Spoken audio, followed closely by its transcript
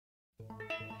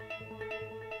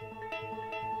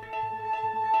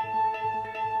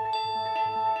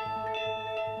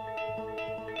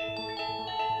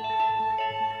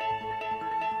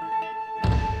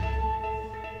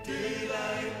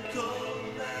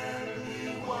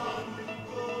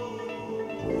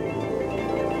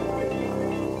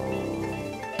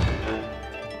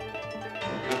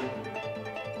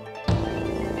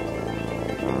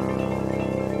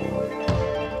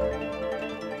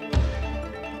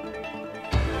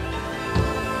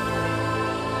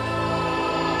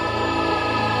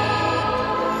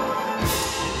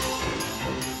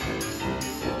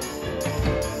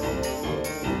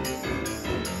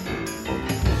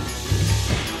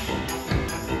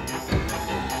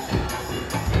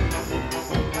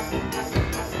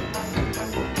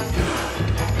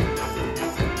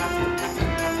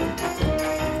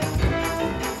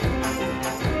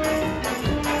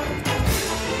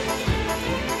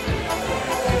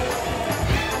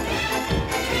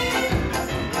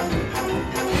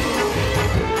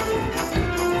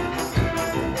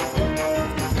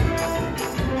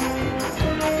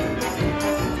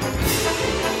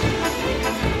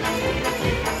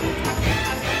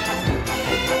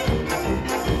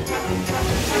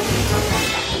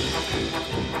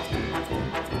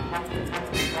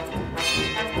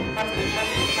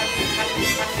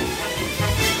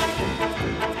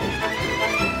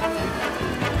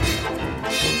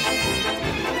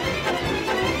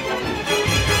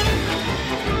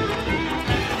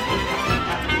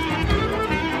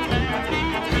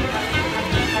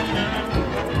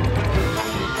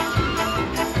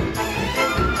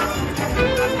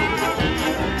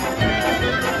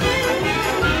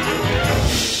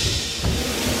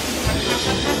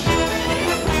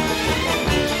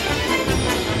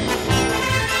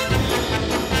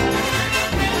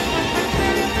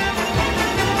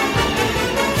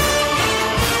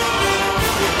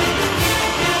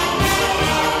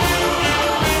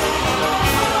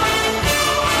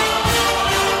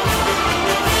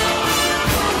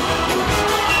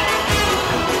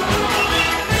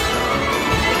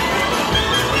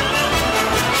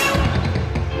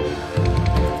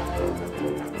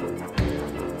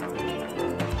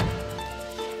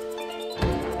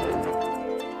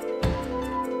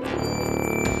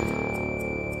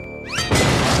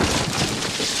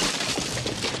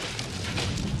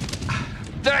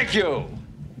Thank you.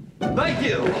 Thank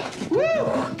you.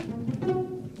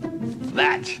 Woo!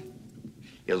 That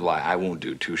is why I won't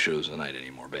do 2 shows a night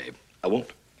anymore, babe. I won't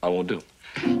do.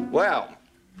 Well,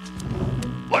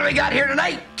 what do we got here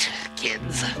tonight,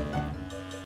 kids?